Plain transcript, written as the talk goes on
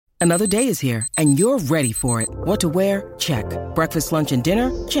Another day is here, and you're ready for it. What to wear? Check. Breakfast, lunch, and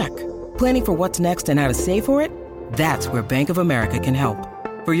dinner? Check. Planning for what's next and how to save for it? That's where Bank of America can help.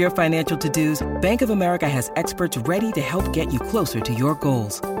 For your financial to-dos, Bank of America has experts ready to help get you closer to your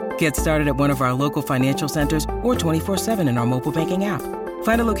goals. Get started at one of our local financial centers or 24/7 in our mobile banking app.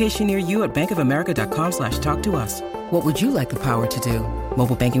 Find a location near you at bankofamerica.com/talktous. What would you like the power to do?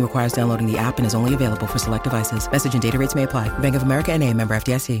 Mobile banking requires downloading the app and is only available for select devices. Message and data rates may apply. Bank of America N.A., member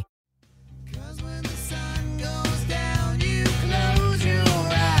FDIC.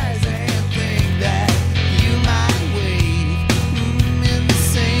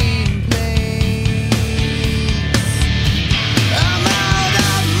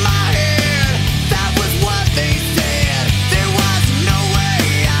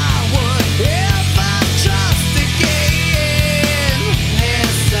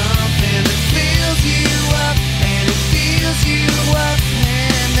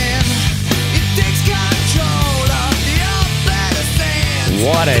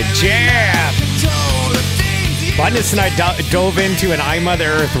 What a jam! Bundes and I dove into an I Mother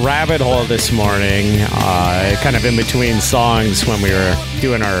Earth rabbit hole this morning, kind of in between songs when we were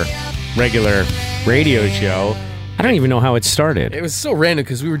doing our regular radio show. I don't even know how it started. It was so random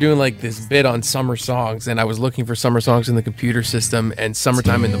because we were doing like this bit on summer songs, and I was looking for summer songs in the computer system, and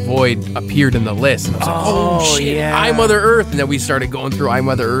Summertime in the Void appeared in the list. And I was like, oh shit, yeah. I Mother Earth. And then we started going through I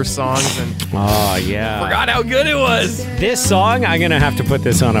Mother Earth songs, and forgot how good it was. This song, I'm going to have to put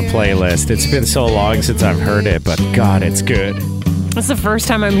this on a playlist. It's been so long since I've heard it, but God, it's good. That's the first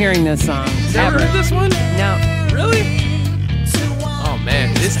time I'm hearing this song. Ever heard this one? No. Really?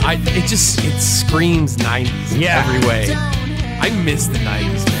 Man, it screams 90s in every way. I miss the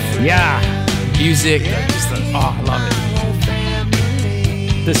 90s, man. Yeah. Music, I love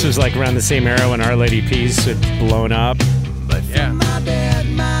it. This was like around the same era when Our Lady Peace had blown up. But yeah.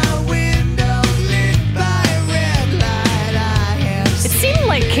 It seemed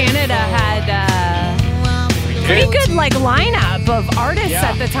like Canada had pretty good like lineup of artists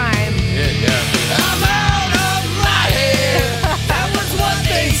at the time. Yeah. I'm out of my head.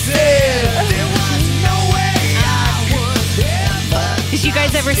 Did you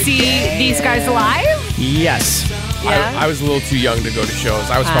guys ever see these guys live? Yes. Yeah? I was a little too young to go to shows.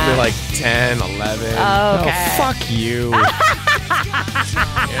 I was probably like 10, 11. Okay. Oh, fuck you.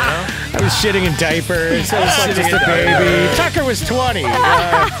 I was shitting in diapers. I was like just a baby. Tucker was 20.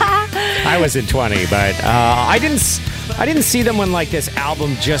 I wasn't 20, but I didn't see them when like this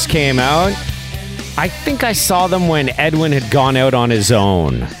album just came out. I think I saw them when Edwin had gone out on his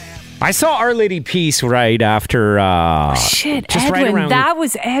own. I saw Our Lady Peace right after... Shit, just Edwin. Right around that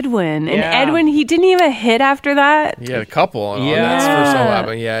was Edwin. And Yeah. Edwin, he didn't even hit after that. He had a couple on that first solo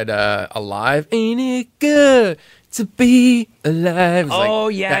album. He had Alive. Ain't it good to be alive? It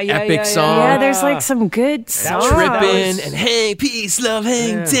was that epic song. Yeah, there's like some good songs. Trippin' and Hey, Peace, Love,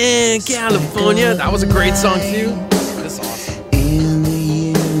 Hang Ten, California. That was a great song too. That's awesome.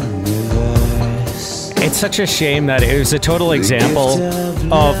 It's such a shame that it was a total example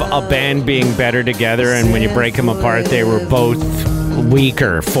of a band being better together, and when you break them apart, they were both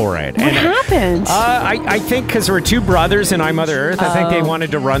weaker for it. What happened? I think because there were two brothers in I Mother Earth, I think they wanted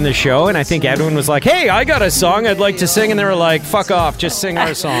to run the show, and I think Edwin was like, hey, I got a song I'd like to sing, and they were like, fuck off, just sing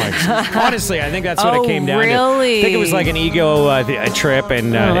our songs. Honestly, I think that's what it came down to. I think it was like an ego a trip,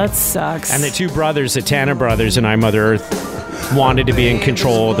 and that sucks. And the two brothers, the Tanner brothers in I Mother Earth, wanted to be in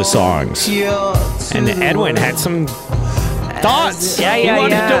control of the songs. And Edwin had some thoughts. He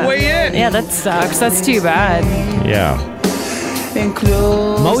wanted to weigh in. Yeah, that sucks. That's too bad. Yeah.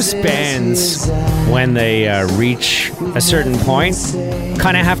 Most bands, when they reach a certain point,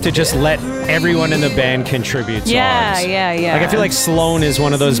 kind of have to just let everyone in the band contribute songs. Yeah. Like, I feel like Sloan is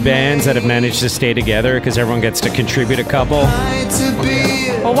one of those bands that have managed to stay together because everyone gets to contribute a couple.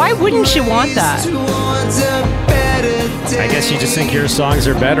 Well, why wouldn't you want that? I guess you just think your songs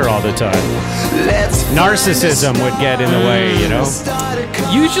are better all the time. Narcissism would get in the way, you know?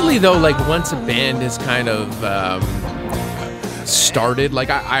 Usually, though, like once a band is kind of started, like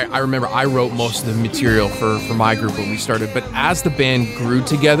I remember I wrote most of the material for my group when we started, but as the band grew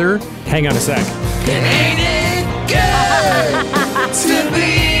together... Hang on a sec. Ain't it good to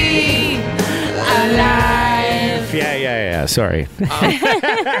be alive? Yeah, sorry.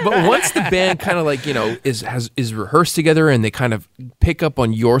 But once the band kind of like, you know, is rehearsed together and they kind of pick up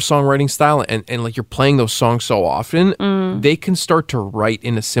on your songwriting style and like you're playing those songs so often, they can start to write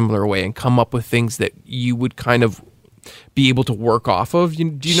in a similar way and come up with things that you would kind of be able to work off of. Do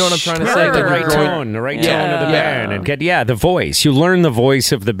you know what I'm trying to say? The Like, right you're growing- tone, the right Yeah. tone of the Yeah. band, and get the voice. You learn the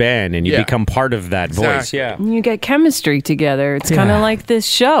voice of the band, and you Yeah. become part of that voice. Exactly. Yeah. You get chemistry together. It's kind Yeah. of like this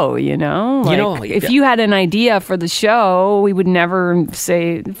show, Like, if you had an idea for the show, we would never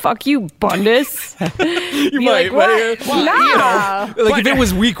say, fuck you, Bundus. You Be might, like, what? but, Nah. like if it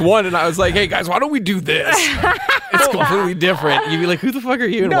was week 1 and I was like, hey guys, why don't we do this? It's completely different. You'd be like, who the fuck are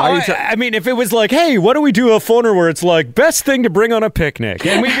you? And No, why are you I mean, if it was like, hey, why don't we do a phoner where it's like, best thing to bring on a picnic?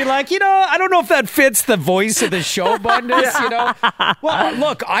 And we'd be like, I don't know if that fits the voice of the show, Bundus, Well,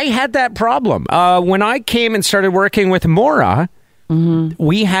 look, I had that problem. When I came and started working with Maura,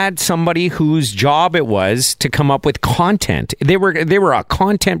 we had somebody whose job it was to come up with content. They were a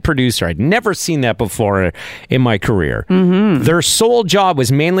content producer. I'd never seen that before in my career. Their sole job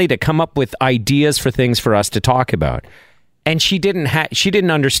was mainly to come up with ideas for things for us to talk about. And she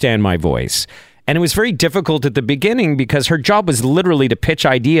didn't understand my voice. And it was very difficult at the beginning because her job was literally to pitch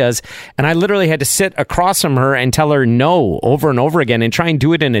ideas. And I literally had to sit across from her and tell her no over and over again and try and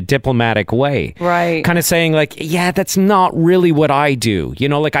do it in a diplomatic way. Right. Kind of saying like, yeah, that's not really what I do.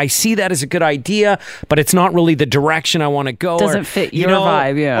 Like I see that as a good idea, but it's not really the direction I want to go. Doesn't fit your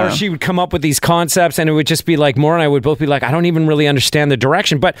vibe, yeah. Or she would come up with these concepts and it would just be like, Maura and I would both be like, I don't even really understand the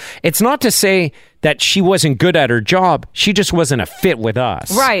direction. But it's not to say that she wasn't good at her job. She just wasn't a fit with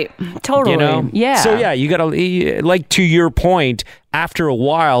us. Right. Totally. Yeah. So yeah, you gotta, like, to your point, after a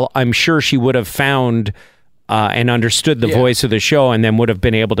while, I'm sure she would have found and understood the voice of the show and then would have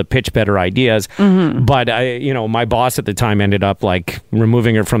been able to pitch better ideas. But my boss at the time ended up like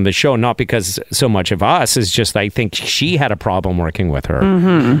removing her from the show, not because so much of us, is just I think she had a problem working with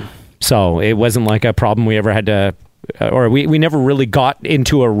her. So it wasn't like a problem we ever had to, or we never really got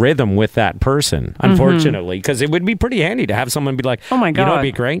into a rhythm with that person, unfortunately, because it would be pretty handy to have someone be like, oh my God, it'd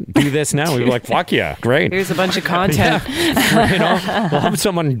be great, do this now. We'd be like, fuck yeah, great. Here's a bunch of content. We'll have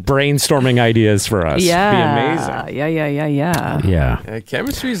someone brainstorming ideas for us. Yeah. It'd be amazing. Yeah,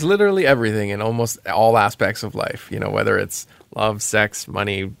 chemistry is literally everything in almost all aspects of life. Whether it's love, sex,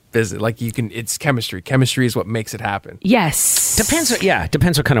 money, business. Like it's chemistry. Chemistry is what makes it happen. Yes. Depends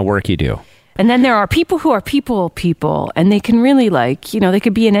what kind of work you do. And then there are people who are people, and they can really they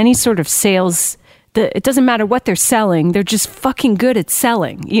could be in any sort of sales. It doesn't matter what they're selling. They're just fucking good at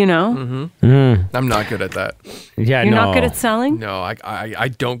selling, I'm not good at that. Yeah, You're not good at selling? No, I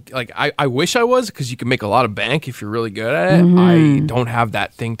don't. Like, I wish I was, because you can make a lot of bank if you're really good at it. I don't have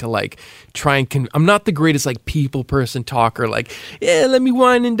that thing to like try and I'm not the greatest like people person talker. Like, yeah, let me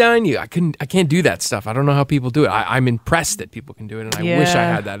wine and dine you. I can't do that stuff. I don't know how people do it. I'm impressed that people can do it, and I wish I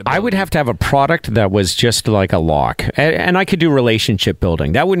had that ability. I would have to have a product that was just like a lock, and I could do relationship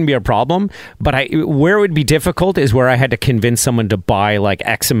building. That wouldn't be a problem. But where it would be difficult is where I had to convince someone to buy like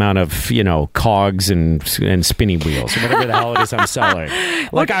X amount of cogs and spinning wheels or whatever the hell it is I'm selling.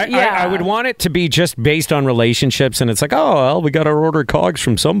 Like I would want it to be just based on relationships, and it's like, oh well, we got to order cogs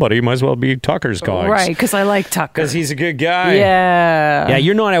from somebody. Might as well be Tucker's cogs, right? Because I like Tucker. Because he's a good guy. Yeah.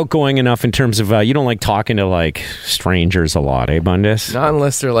 You're not outgoing enough in terms of you don't like talking to like strangers a lot, eh, Bundus? Not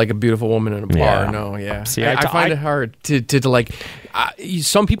unless they're like a beautiful woman in a bar. Yeah. No, yeah. See, I find it hard to like.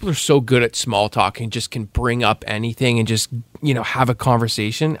 Some people are so good at small talk and just can bring up anything and just have a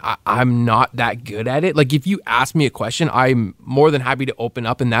conversation. I'm not that good at it. Like, if you ask me a question, I'm more than happy to open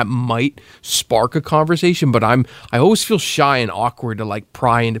up, and that might spark a conversation. But I always feel shy and awkward to like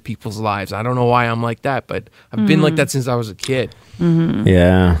pry into people's lives. I don't know why I'm like that, but I've been like that since I was a kid.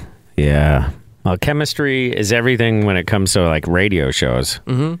 Yeah. Well, chemistry is everything when it comes to like radio shows.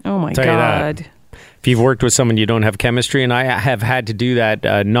 Oh my Tell you God. that. If you've worked with someone you don't have chemistry, and I have had to do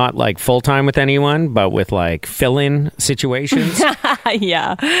that, not like full time with anyone, but with like fill-in situations.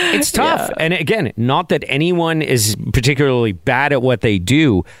 Yeah. It's tough. And again, not that anyone is particularly bad at what they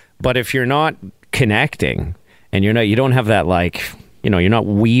do, but if you're not connecting and you don't have that like, you're not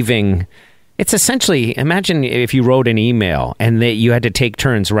weaving. It's essentially, imagine if you wrote an email and that you had to take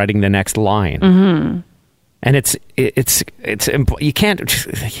turns writing the next line. And it's you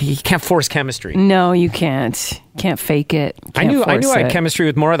can't force chemistry. No, you can't. Can't fake it. I knew I had chemistry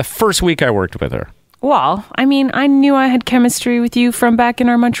with Maura the first week I worked with her. Well, I mean, I knew I had chemistry with you from back in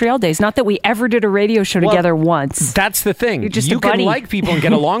our Montreal days. Not that we ever did a radio show together once. That's the thing. You're just you a buddy. can like people and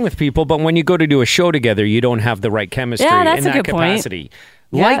get along with people, but when you go to do a show together, you don't have the right chemistry Yeah, that's in a that good point. capacity.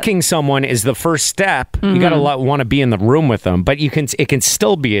 Yeah. Liking someone is the first step. You got to want to be in the room with them, but it can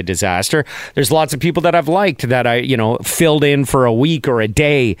still be a disaster. There's lots of people that I've liked that I filled in for a week or a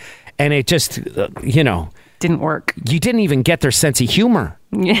day, and it just didn't work. You didn't even get their sense of humor.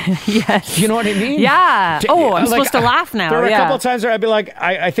 Yes. You know what I mean? Yeah. Oh, I'm supposed to laugh now. There were a yeah. couple of times where I'd be like,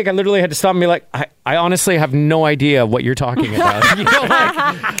 I think I literally had to stop and be like, I honestly have no idea what you're talking about. You know, like,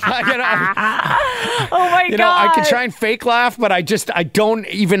 Oh my you God. know, I could try and fake laugh, but I don't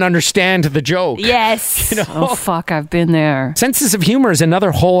even understand the joke. Yes. You know? Oh, fuck. I've been there. Senses of humor is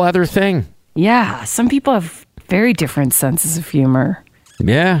another whole other thing. Yeah. Some people have very different senses of humor.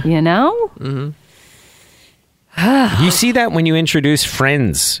 Yeah. You know? Mm-hmm. You see that when you introduce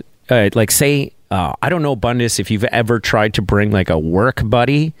friends, like say, I don't know, Bundes, if you've ever tried to bring like a work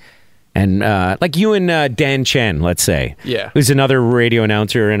buddy, and like you and Dan Chen, let's say, who's another radio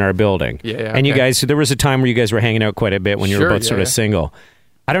announcer in our building, and you guys, there was a time where you guys were hanging out quite a bit when you were both sort of single.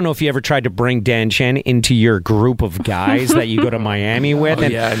 I don't know if you ever tried to bring Dan Chen into your group of guys that you go to Miami with. No,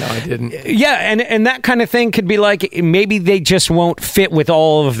 I didn't. Yeah, and that kind of thing could be like, maybe they just won't fit with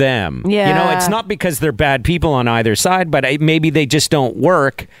all of them. Yeah. You know, it's not because they're bad people on either side, but maybe they just don't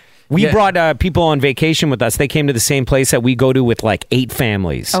work. We brought people on vacation with us. They came to the same place that we go to with like 8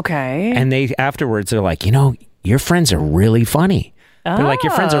 families. Okay. And they afterwards, they're like, you know, your friends are really funny. They're like,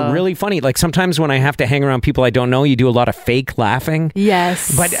 your friends are really funny. Like sometimes when I have to hang around people I don't know, you do a lot of fake laughing.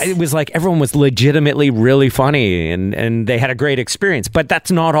 Yes. But it was like everyone was legitimately really funny and they had a great experience. But that's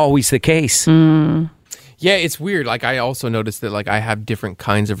not always the case. Yeah, it's weird. Like I also noticed that like I have different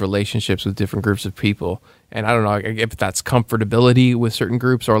kinds of relationships with different groups of people. And I don't know if that's comfortability with certain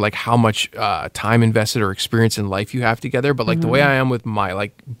groups or like how much time invested or experience in life you have together. But like the way I am with my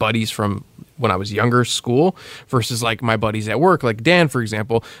like buddies from when I was younger, school, versus like my buddies at work, like Dan, for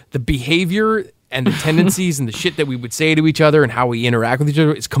example, the behavior and the tendencies and the shit that we would say to each other and how we interact with each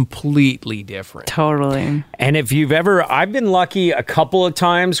other is completely different. Totally. And if you've ever, I've been lucky a couple of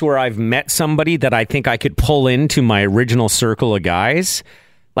times where I've met somebody that I think I could pull into my original circle of guys.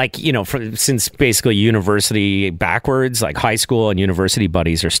 Like, you know, since basically university backwards, like high school and university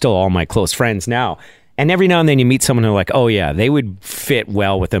buddies are still all my close friends now. And every now and then you meet someone who's like, oh yeah, they would fit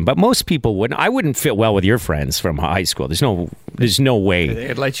well with them. But most people wouldn't. I wouldn't fit well with your friends from high school. There's no way.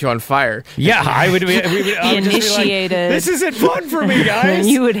 They'd light you on fire. Yeah, I would. I would just be like, this isn't fun for me, guys.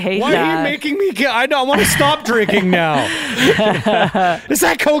 You would hate Why that. are you making me? I want to stop drinking now. Is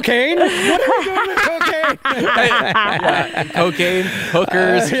that cocaine? What are we doing with cocaine? Cocaine,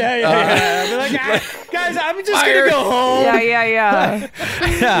 hookers. I'd be like, guys, I'm just gonna go home. Yeah.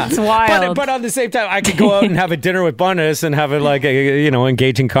 It's wild. But on the same time, I could go out and have a dinner with Bundes and have a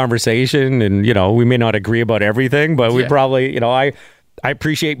engaging conversation, and we may not agree about everything, but we probably I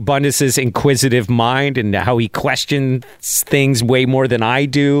appreciate Bundes's inquisitive mind and how he questions things way more than I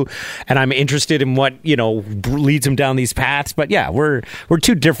do, and I'm interested in what leads him down these paths. But yeah, we're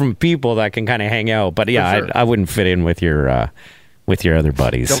two different people that can kind of hang out. But yeah, sure. I wouldn't fit in with your other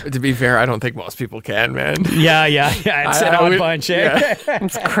buddies. To be fair, I don't think most people can, man. Yeah. It's an odd bunch, eh? Yeah.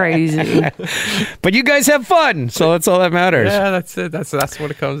 It's crazy. But you guys have fun, so that's all that matters. Yeah, that's it. That's what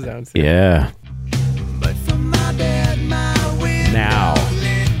it comes down to. Yeah. Now,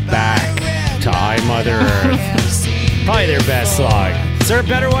 back to I, Mother Earth. Probably their best song. Is there a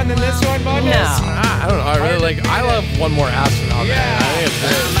better one than this one, Bundes? No. I don't know. I love One More Astronaut. Yeah. Man. I think it's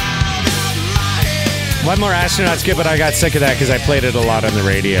great. One More Astronaut's good, but I got sick of that because I played it a lot on the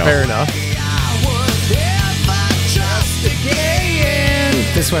radio. Fair enough.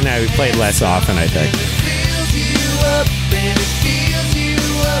 This one I played less often, I think.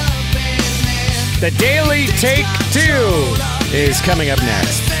 The Daily Take 2 is coming up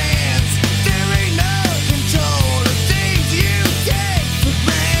next.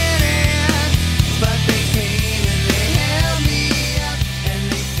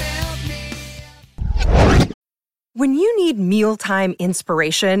 When you need mealtime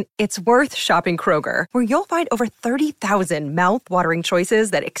inspiration, it's worth shopping Kroger, where you'll find over 30,000 mouth-watering choices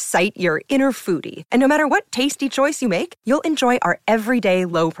that excite your inner foodie. And no matter what tasty choice you make, you'll enjoy our everyday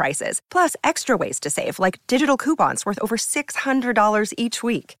low prices, plus extra ways to save, like digital coupons worth over $600 each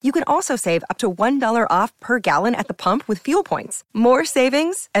week. You can also save up to $1 off per gallon at the pump with fuel points. More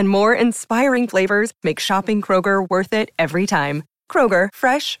savings and more inspiring flavors make shopping Kroger worth it every time. Kroger,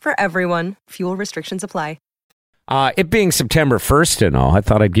 fresh for everyone. Fuel restrictions apply. It being September 1st and all, I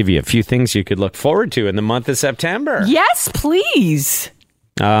thought I'd give you a few things you could look forward to in the month of September. Yes, please.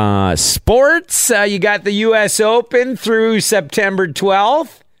 Sports, you got the U.S. Open through September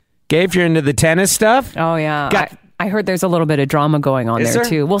 12th. Okay, if you're into the tennis stuff. Oh, yeah. I heard there's a little bit of drama going on there,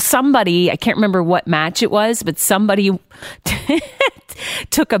 too. Well, somebody, I can't remember what match it was, but somebody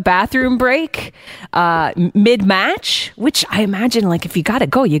took a bathroom break mid-match, which I imagine, like, if you got to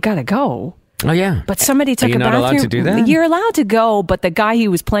go, you got to go. Oh, yeah. But somebody took you a not bathroom. allowed to do that? You're allowed to go, but the guy he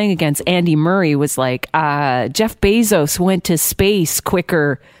was playing against, Andy Murray, was like, Jeff Bezos went to space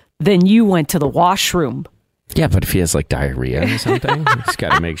quicker than you went to the washroom. Yeah, but if he has like diarrhea or something, he's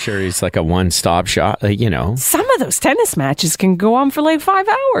got to make sure he's like a one-stop shop, Some of those tennis matches can go on for like 5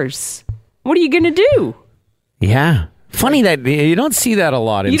 hours. What are you going to do? Yeah. Funny that you don't see that a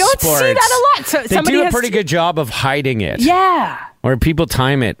lot in sports. You don't see that a lot. So they do a pretty good job of hiding it. Yeah. Or people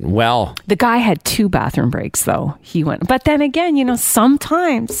time it well. The guy had 2 bathroom breaks, though. He went. But then again,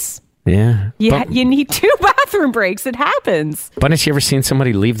 sometimes Yeah. you need 2 bathroom breaks. It happens. But have you ever seen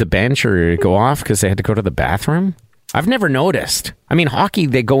somebody leave the bench or go off because they had to go to the bathroom? I've never noticed. I mean, hockey,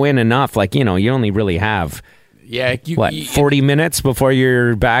 they go in enough. Like, you only really have... Yeah, 40 minutes before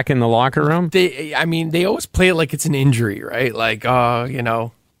you're back in the locker room? They always play it like it's an injury, right? Like, Do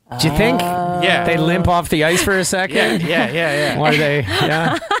you think? Yeah. They limp off the ice for a second? Yeah. Why are they?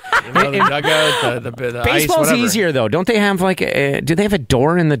 Yeah. The dugout, the ice, Baseball's whatever. easier, though. Don't they have do they have a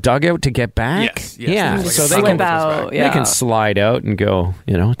door in the dugout to get back? Yes. Yeah. Like So a they slip can, out, yeah. they can slide out and go,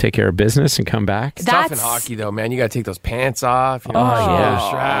 take care of business and come back. It's tough in That's- hockey, though, man. You got to take those pants off, shoulder yeah.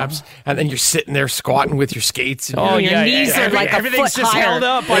 straps, and then you're sitting there squatting with your skates. And your knees are like a everything's foot just higher. held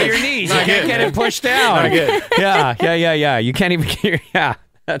up by your knees. You Not can't good, get man. it pushed down. Not good. Yeah. You can't even. Yeah,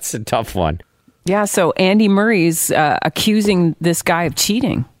 that's a tough one. Yeah, so Andy Murray's accusing this guy of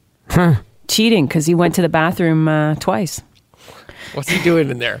cheating. Cheating because he went to the bathroom twice. What's he doing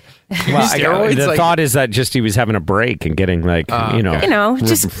in there? Well, Steroids? the Like- thought is that just he was having a break and getting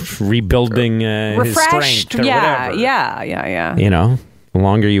Just rebuilding his refreshed. strength or whatever. Yeah. The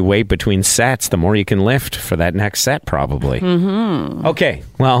longer you wait between sets, the more you can lift for that next set, probably. Mm-hmm. Okay,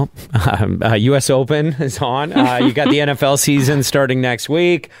 well, U.S. Open is on. You got the NFL season starting next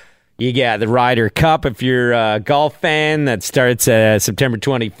week. You got the Ryder Cup if you're a golf fan. That starts September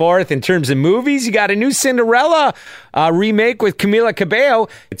 24th. In terms of movies, you got a new Cinderella remake with Camila Cabello.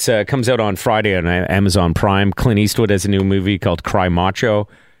 It comes out on Friday on Amazon Prime. Clint Eastwood has a new movie called Cry Macho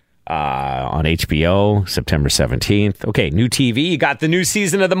on HBO, September 17th. Okay, new TV. You got the new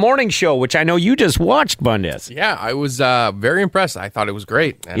season of The Morning Show, which I know you just watched, Bundes. Yeah, I was very impressed. I thought it was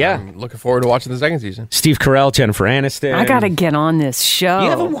great. And Yeah. I'm looking forward to watching the second season. Steve Carell, Jennifer Aniston. I got to get on this show. You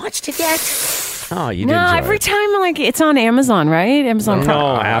haven't watched it yet? Oh, you did. No, every time it's on Amazon, right? Amazon Prime.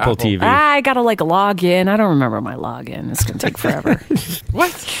 No, Apple TV. I got to log in. I don't remember my login. It's going to take forever.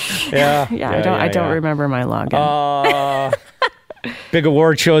 What? Yeah, I don't remember my login. Big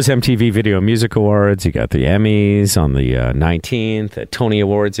award shows, MTV Video Music Awards. You got the Emmys on the 19th, the Tony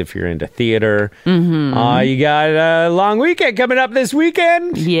Awards if you're into theater. Mm-hmm. You got a long weekend coming up this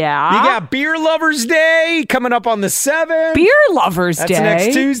weekend. Yeah. You got Beer Lovers Day coming up on the 7th. Beer Lovers That's Day.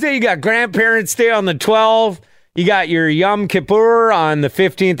 next Tuesday. You got Grandparents' Day on the 12th. You got your Yom Kippur on the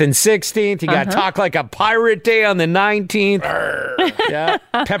 15th and 16th. You got Talk Like a Pirate Day on the 19th. Yeah.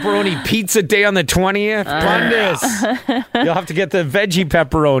 Pepperoni Pizza Day on the 20th. Bundes. You'll have to get the veggie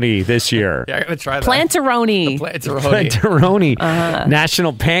pepperoni this year. Yeah, I got to try that. Plantaroni. Plantaroni.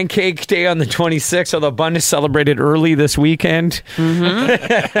 National Pancake Day on the 26th, although Bundes celebrated early this weekend.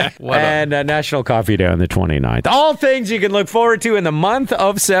 And National Coffee Day on the 29th. All things you can look forward to in the month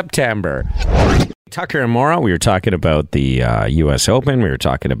of September. Tucker and Maura, we were talking about the U.S. Open. We were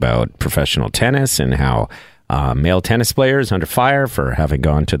talking about professional tennis and how male tennis players under fire for having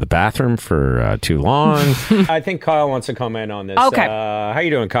gone to the bathroom for too long. I think Kyle wants to comment on this. Okay. How you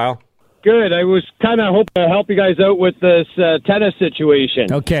doing, Kyle? Good. I was kind of hoping to help you guys out with this tennis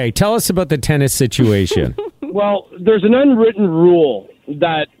situation. Okay, tell us about the tennis situation. Well, there's an unwritten rule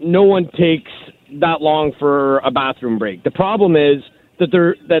that no one takes that long for a bathroom break. The problem is that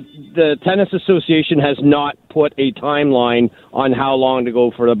the Tennis Association has not put a timeline on how long to go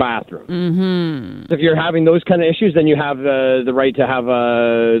for the bathroom. Mm-hmm. If you're having those kind of issues, then you have the right to have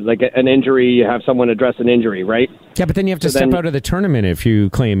an injury. You have someone address an injury, right? Yeah, but then you have to step out of the tournament if you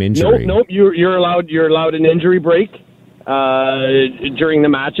claim injury. Nope. You're allowed an injury break during the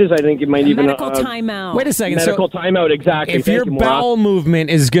matches. I think it might even medical timeout. Wait a second. Medical timeout, exactly. If Thank your you, Maura. bowel movement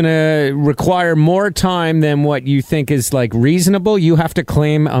is going to require more time than what you think is reasonable, you have to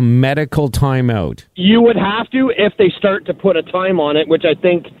claim a medical timeout. You would have to if they start to put a time on it, which I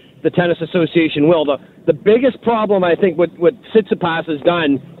think the Tennis Association will. The biggest problem, I think, what Tsitsipas has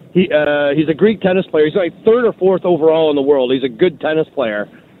done, he's a Greek tennis player. He's like 3rd or 4th overall in the world. He's a good tennis player,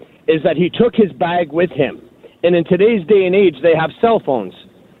 is that he took his bag with him. And in today's day and age, they have cell phones.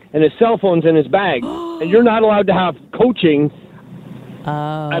 And his cell phone's in his bag. And you're not allowed to have coaching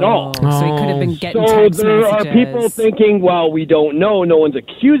at all. So he could have been getting So text there messages. are people thinking, well, we don't know. No one's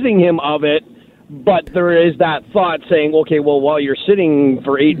accusing him of it. But there is that thought saying, okay, well, while you're sitting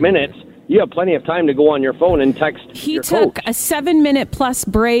for 8 minutes, you have plenty of time to go on your phone and text He your took coach. a 7-minute plus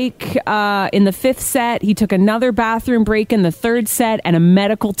break in the 5th set. He took another bathroom break in the 3rd set and a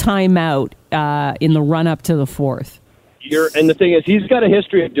medical timeout in the run-up to the 4th. And the thing is, he's got a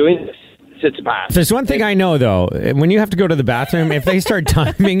history of doing this. Tsitsipas. There's one thing I know, though. When you have to go to the bathroom, if they start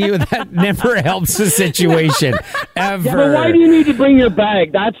timing you, that never helps the situation, ever. Yeah, but why do you need to bring your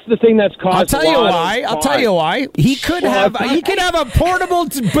bag? That's the thing that's caused. I'll tell you why. He could have a portable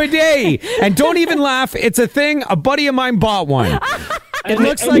bidet, and don't even laugh. It's a thing. A buddy of mine bought one. It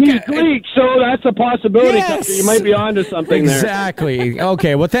looks like he's Greek, so that's a possibility. Yes. You might be onto something there. Exactly.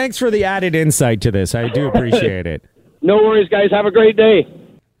 Okay. Well, thanks for the added insight to this. I do appreciate it. No worries, guys. Have a great day.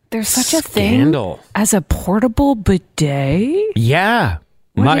 There's such a Scandal. thing as a portable bidet? Yeah.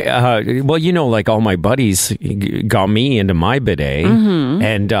 Well, you know, like all my buddies got me into my bidet,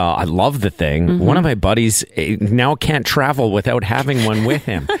 and I love the thing. One of my buddies now can't travel without having one with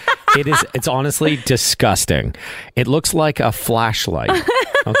him. It's honestly disgusting. It looks like a flashlight.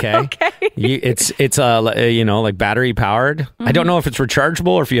 Okay. It's like battery powered. I don't know if it's rechargeable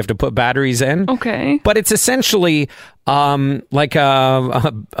or if you have to put batteries in. Okay. But it's essentially like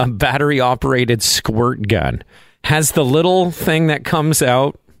a battery operated squirt gun. Has the little thing that comes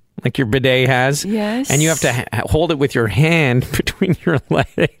out like your bidet has. Yes. And you have to hold it with your hand between your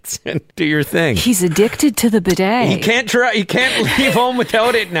legs and do your thing. He's addicted to the bidet. He can't leave home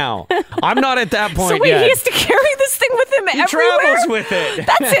without it now. I'm not at that point so wait, yet. he has to carry this thing with him everywhere? Travels with it.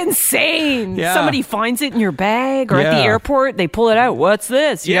 That's insane. Yeah. Somebody finds it in your bag or at the Yeah. airport, they pull it out. What's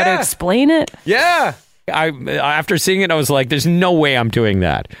this? You got Yeah. to explain it. Yeah. After seeing it, I was like, there's no way I'm doing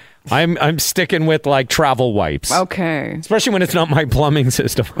that. I'm sticking with like travel wipes. Okay. Especially when it's not my plumbing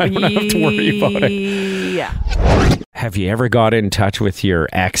system. I don't have to worry about it. Yeah. Have you ever got in touch with your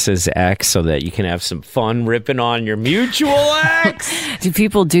ex's ex so that you can have some fun ripping on your mutual ex? Do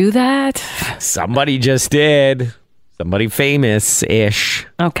people do that? Somebody just did. Somebody famous-ish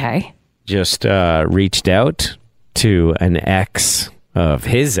Okay. just reached out to an ex of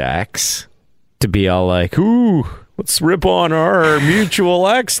his ex to be all like, ooh, let's rip on our mutual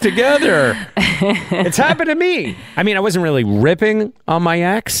ex together. It's happened to me. I mean, I wasn't really ripping on my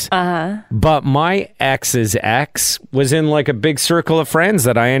ex, but my ex's ex was in like a big circle of friends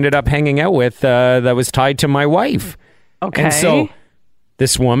that I ended up hanging out with that was tied to my wife. Okay. And so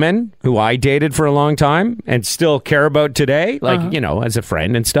this woman who I dated for a long time and still care about today, like, as a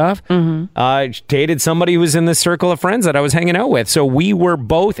friend and stuff, dated somebody who was in this circle of friends that I was hanging out with. So we were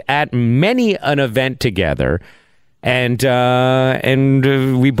both at many an event together. And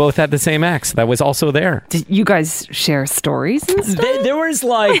we both had the same ex that was also there. Did you guys share stories and stuff? There was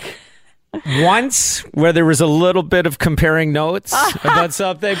like once where there was a little bit of comparing notes about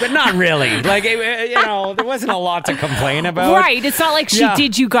something, but not really. Like, there wasn't a lot to complain about. Right. It's not like she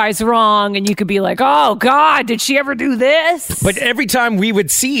did you guys wrong and you could be like, oh, God, did she ever do this? But every time we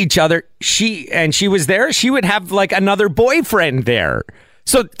would see each other, she was there, she would have like another boyfriend there.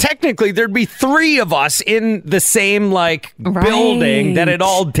 So technically, there'd be 3 of us in the same building that had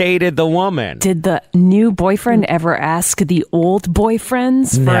all dated the woman. Did the new boyfriend ever ask the old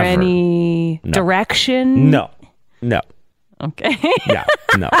boyfriends for Never. any direction? No. Okay. Yeah,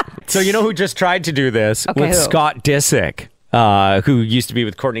 no. So you know who just tried to do this? Okay, with who? Scott Disick, who used to be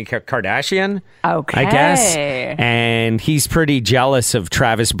with Kourtney Kardashian, Okay. I guess. And he's pretty jealous of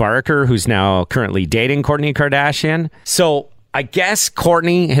Travis Barker, who's now currently dating Kourtney Kardashian. So I guess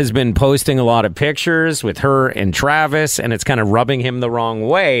Kourtney has been posting a lot of pictures with her and Travis, and it's kind of rubbing him the wrong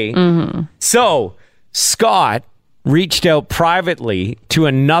way. Mm-hmm. So Scott reached out privately to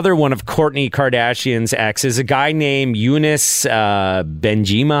another one of Kourtney Kardashian's exes, a guy named Eunice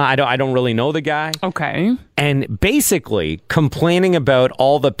Benjima. I don't really know the guy. Okay. And basically complaining about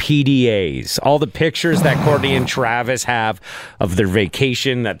all the PDAs, all the pictures that Kourtney and Travis have of their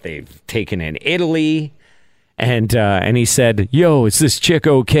vacation that they've taken in Italy. And he said, yo, is this chick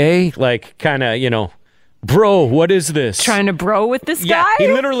okay? Like, kind of, bro, what is this? Trying to bro with this Yeah, guy?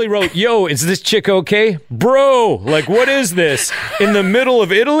 he literally wrote, yo, is this chick okay? Bro, like, what is this? In the middle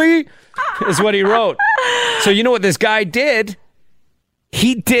of Italy? Is what he wrote. So you know what this guy did?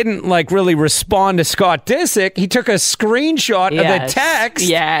 He didn't, really respond to Scott Disick. He took a screenshot of the text.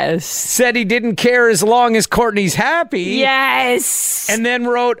 Yes. Said he didn't care as long as Kourtney's happy. Yes. And then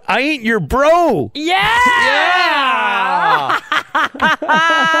wrote, I ain't your bro. Yeah.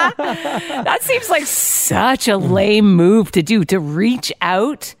 That seems like such a lame move to do, to reach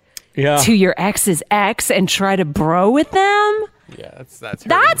out to your ex's ex and try to bro with them. Yeah,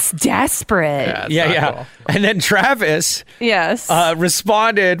 that's desperate. Yeah. Cool. And then Travis Yes.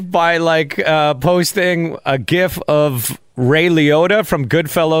 responded by posting a gif of Ray Liotta from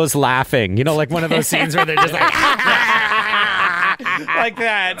Goodfellas laughing. You know, like one of those scenes where they're just like, like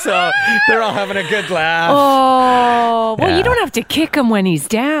that. So they're all having a good laugh. Oh, well, Yeah. you don't have to kick him when he's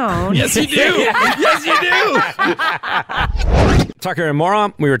down. Yes, you do. Yes, you do. Tucker and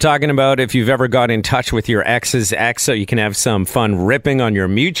Maura, we were talking about if you've ever got in touch with your ex's ex so you can have some fun ripping on your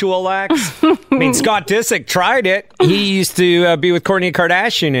mutual ex. I mean, Scott Disick tried it. He used to be with Kourtney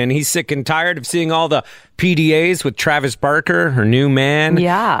Kardashian, and he's sick and tired of seeing all the PDAs with Travis Barker, her new man.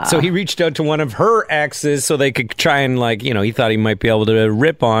 Yeah. So he reached out to one of her exes so they could try and, like, you know, he thought he might be able to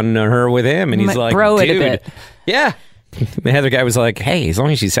rip on her with him. And he's like, bro it a dude. bit. Yeah. The other guy was like, hey, as long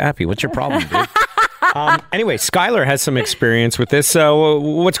as she's happy, what's your problem, dude? Anyway, Skylar has some experience with this. So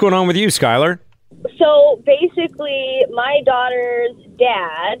what's going on with you, Skylar? So basically, my daughter's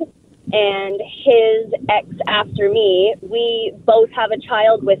dad and his ex after me, we both have a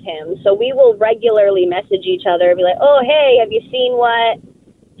child with him. So we will regularly message each other, be like, oh, hey, have you seen what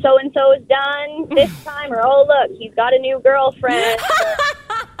so-and-so has done this time? Or, oh, look, he's got a new girlfriend.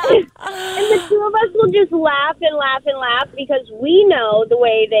 And the two of us will just laugh and laugh and laugh because we know the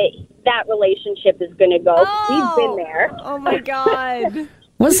way that relationship is going to go. We've been there. Oh, my God.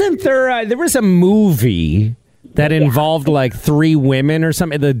 Wasn't there, there was a movie that involved like 3 women or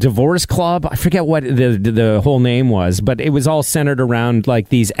something, the Divorce Club? I forget what the whole name was, but it was all centered around like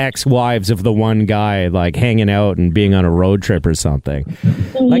these ex-wives of the one guy, like hanging out and being on a road trip or something.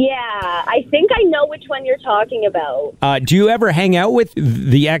 Yeah, I think I know which one you're talking about. Do you ever hang out with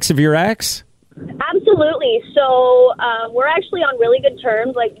the ex of your ex? Absolutely. So we're actually on really good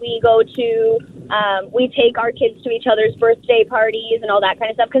terms. Like we go to, we take our kids to each other's birthday parties and all that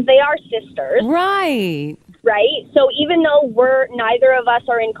kind of stuff because they are sisters, Right. right? So even though neither of us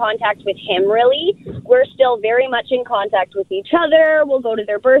are in contact with him really, we're still very much in contact with each other. We'll go to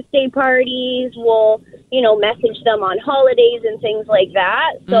their birthday parties. We'll, message them on holidays and things like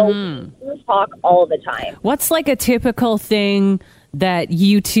that. So we talk all the time. What's like a typical thing that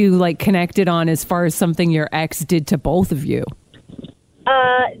you two like connected on as far as something your ex did to both of you?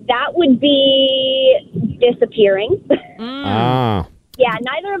 That would be disappearing. Ah. Yeah,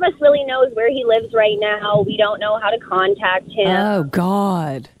 neither of us really knows where he lives right now. We don't know how to contact him. Oh,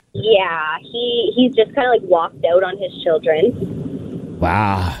 God. Yeah, he's just kind of like walked out on his children.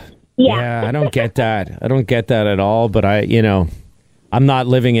 Wow. Yeah. I don't get that. I don't get that at all, but I'm not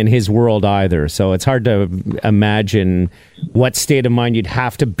living in his world either, so it's hard to imagine what state of mind you'd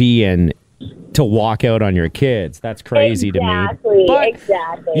have to be in to walk out on your kids. That's crazy to me.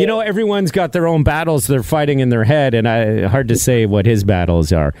 Exactly. Everyone's got their own battles they're fighting in their head, and hard to say what his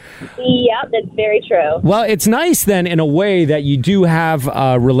battles are. Yep, that's very true. Well, it's nice then, in a way, that you do have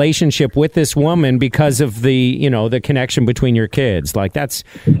a relationship with this woman because of the, the connection between your kids. Like that's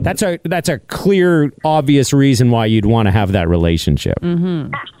a clear, obvious reason why you'd want to have that relationship.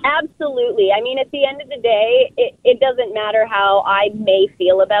 Mm-hmm. Absolutely. I mean, at the end of the day, it doesn't matter how I may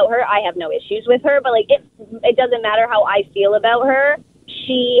feel about her. I have no issues with her, but it doesn't matter how I feel about her.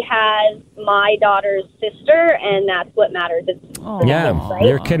 She has my daughter's sister, and that's what matters. Yeah, right?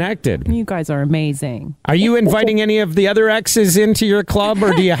 they're connected. You guys are amazing. Are you inviting any of the other exes into your club,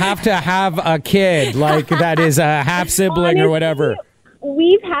 or do you have to have a kid like that is a half sibling or whatever?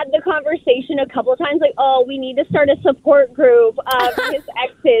 We've had the conversation a couple of times, like, oh, we need to start a support group of his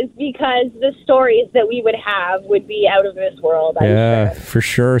exes because the stories that we would have would be out of this world. I'm sure. For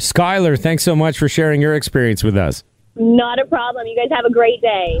sure. Skylar, thanks so much for sharing your experience with us. Not a problem. You guys have a great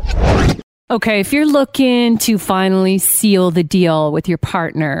day. Okay, if you're looking to finally seal the deal with your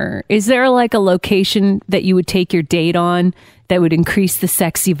partner, is there like a location that you would take your date on that would increase the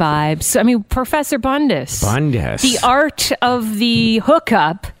sexy vibes? I mean, Professor Bundus. The art of the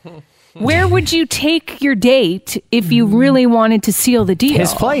hookup. Where would you take your date if you really wanted to seal the deal?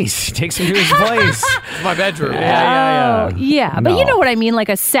 His place. Takes him to his place. It's my bedroom. Yeah, but you know what I mean? Like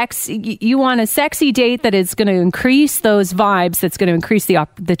you want a sexy date that is going to increase those vibes, that's going to increase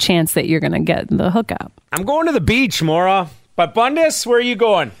the chance that you're going to get the hookup. I'm going to the beach, Maura. But Bundus, where are you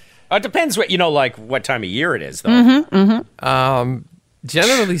going? It depends what, what time of year it is, though.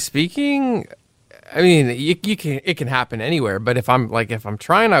 Generally speaking, I mean, it can happen anywhere. But if I'm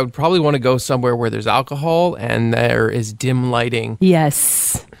trying, I would probably want to go somewhere where there's alcohol and there is dim lighting.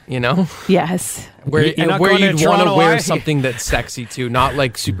 Yes. Yes. Where You're not you'd going to want to Toronto, wear are you? something that's sexy too, not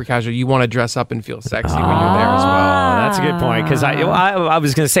like super casual. You want to dress up and feel sexy when you're there as well. That's a good point, because I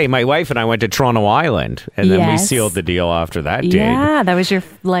was going to say, my wife and I went to Toronto Island, and then we sealed the deal after that date. Yeah, that was your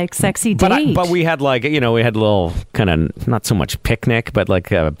sexy date. But we had we had a little kind of, not so much picnic, but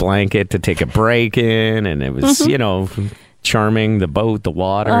like a blanket to take a break in, and it was, charming, the boat, the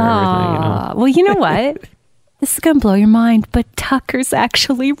water, and everything. Well, you know what? This is going to blow your mind, but Tucker's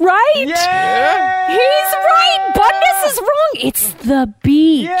actually right. Yeah! He's right. Bundes is wrong. It's the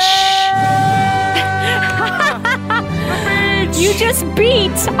beach. You just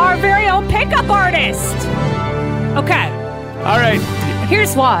beat our very own pickup artist. Okay. All right.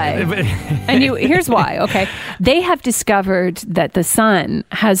 Here's why. Here's why, okay? They have discovered that the sun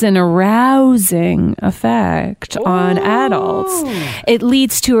has an arousing effect on adults. It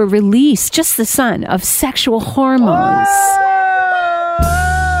leads to a release, just the sun, of sexual hormones.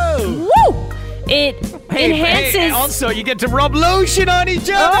 Woo! It enhances... Hey, also, you get to rub lotion on each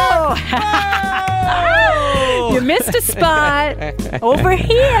other. Oh. You missed a spot. Over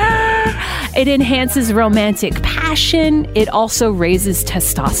here. It enhances romantic passion. It also raises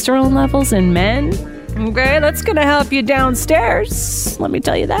testosterone levels in men. Okay, that's going to help you downstairs. Let me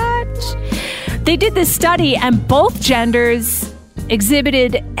tell you that. They did this study, and both genders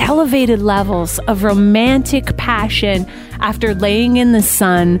exhibited elevated levels of romantic passion after laying in the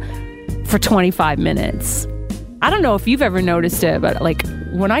sun for 25 minutes. I don't know if you've ever noticed it, but like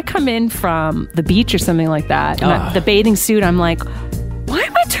when I come in from the beach or something like that, and the bathing suit, I'm like, why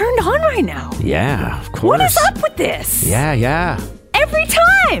am I turned on right now? Yeah, of course. What is up with this? Yeah. Every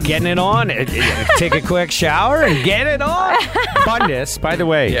time. Getting it on. Take a quick shower and get it on. Bundes, by the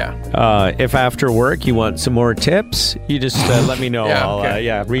way, if after work you want some more tips, you just let me know.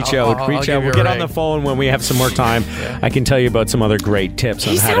 Reach out. We'll get on the phone when we have some more time. I can tell you about some other great tips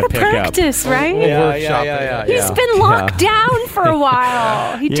on how to pick up. He's out of practice, right? Yeah. He's been locked down for a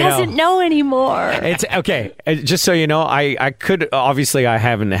while. He doesn't know anymore. It's okay. Just so you know, I could obviously I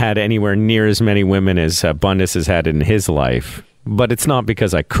haven't had anywhere near as many women as Bundes has had in his life. But it's not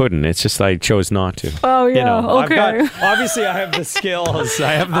because I couldn't. It's just I chose not to. Oh, yeah. Okay. Obviously, I have the skills. You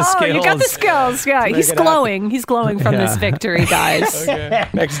got the skills. Yeah. He's glowing. He's glowing from this victory, guys. Okay.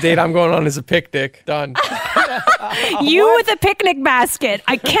 Next date I'm going on is a picnic. Done. You with a picnic basket.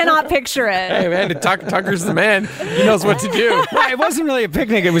 I cannot picture it. Hey, man, Tucker's the man. He knows what to do. It wasn't really a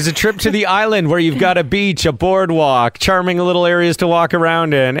picnic. It was a trip to the island where you've got a beach, a boardwalk, charming little areas to walk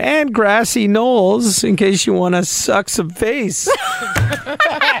around in, and grassy knolls in case you want to suck some face.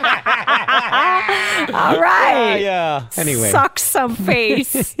 All right. Yeah. Anyway. Suck some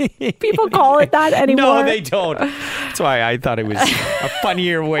face. People call it that anymore. No, they don't. That's why I thought it was a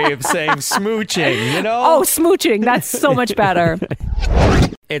funnier way of saying smooching, you know? Oh, smooching. That's so much better.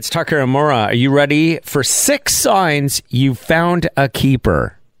 It's Tucker and Maura. Are you ready for 6 signs you found a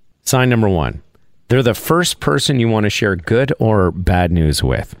keeper? Sign number 1. They're the first person you want to share good or bad news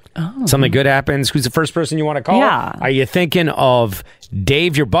with. Oh. Something good happens. Who's the first person you want to call? Yeah. Are you thinking of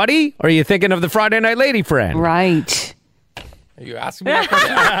Dave, your buddy? Or are you thinking of the Friday Night Lady friend? Right. Are you asking me that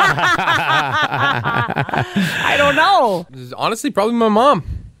question? I don't know. This is honestly probably my mom.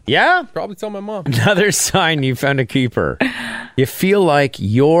 Yeah? Probably tell my mom. Another sign you found a keeper. You feel like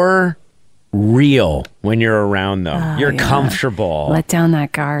you're real when you're around them. You're comfortable. Let down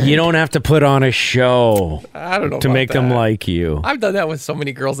that guard. You don't have to put on a show I don't know to make them like you. I've done that with so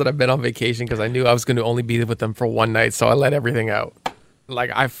many girls that I've been on vacation because I knew I was going to only be with them for one night, so I let everything out. Like,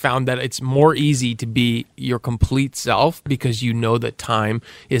 I've found that it's more easy to be your complete self because you know that time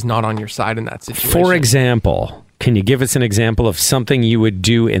is not on your side in that situation. For example, can you give us an example of something you would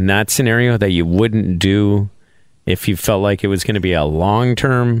do in that scenario that you wouldn't do if you felt like it was going to be a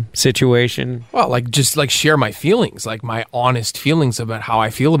long-term situation? Well, just share my feelings, like my honest feelings about how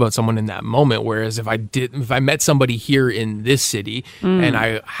I feel about someone in that moment. Whereas if I met somebody here in this city and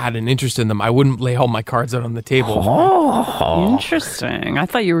I had an interest in them, I wouldn't lay all my cards out on the table. Oh, interesting. I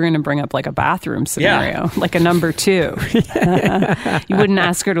thought you were going to bring up like a bathroom scenario, like a number 2. You wouldn't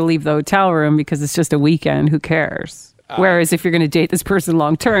ask her to leave the hotel room because it's just a weekend. Who cares? Whereas if you're going to date this person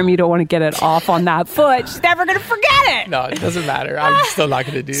long term, you don't want to get it off on that foot. She's never going to forget it. No, it doesn't matter. I'm still not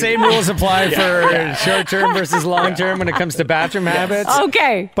going to do Same rules apply for short term versus long term when it comes to bathroom habits.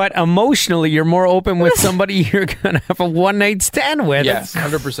 Okay. But emotionally, you're more open with somebody you're going to have a one night stand with. Yes,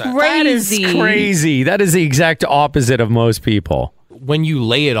 100%. That is crazy. That is the exact opposite of most people. When you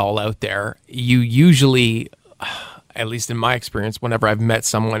lay it all out there, you usually, at least in my experience, whenever I've met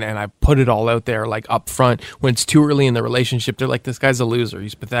someone and I put it all out there, like up front, when it's too early in the relationship, they're like, this guy's a loser.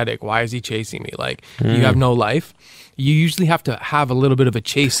 He's pathetic. Why is he chasing me? Like, you have no life. You usually have to have a little bit of a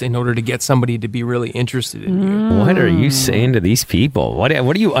chase in order to get somebody to be really interested in you. What are you saying to these people? What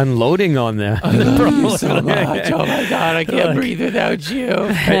are you unloading on them? So much. Oh my God, I can't breathe without you.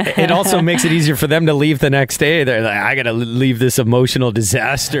 It also makes it easier for them to leave the next day. They're like, I got to leave this emotional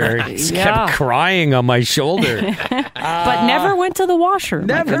disaster. He kept crying on my shoulder. but never went to the washroom.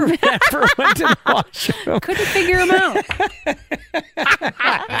 Never went to the washroom. Couldn't figure him out.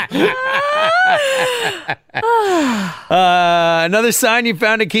 Another sign you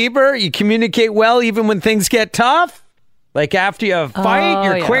found a keeper. You communicate well even when things get tough. Like after you fight,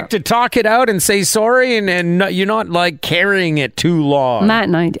 you're quick to talk it out and say sorry, and you're not like carrying it too long. Matt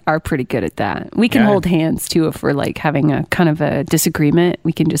and I are pretty good at that. We can hold hands too if we're like having a kind of a disagreement.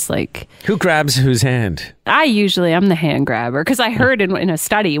 We can just like... Who grabs whose hand? I'm the hand grabber, because I heard in a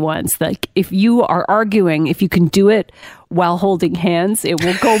study once, like if you are arguing, if you can do it while holding hands, it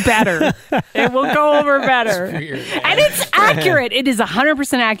will go better. It will go over better. And it's accurate. It is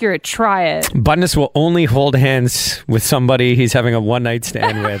 100% accurate. Try it. Bundes will only hold hands with somebody he's having a one-night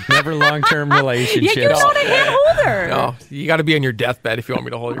stand with. Never long-term relationship. Yeah, you're not a hand holder. No, you got to be on your deathbed if you want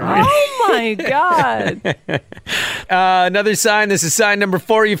me to hold your hand. Oh my God. Another sign, this is sign number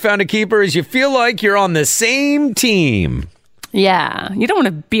 4 you found a keeper, is you feel like you're on the same team. Yeah, you don't want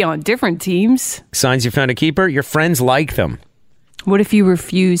to be on different teams. Signs you found a keeper, your friends like them. What if you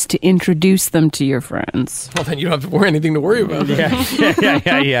refuse to introduce them to your friends? Well, then you don't have to worry anything to worry about.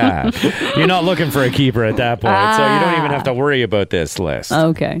 Yeah. You're not looking for a keeper at that point, so you don't even have to worry about this list.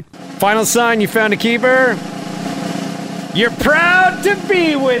 Okay. Final sign you found a keeper. You're proud to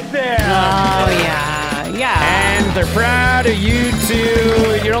be with them. Oh, yeah. And they're proud of you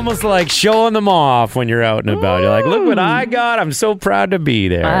too. You're almost like showing them off when you're out and about. You're like, look what I got. I'm so proud to be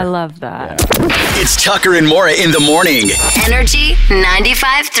there. I love that. It's Tucker and Maura in the morning. Energy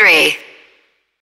 95.3.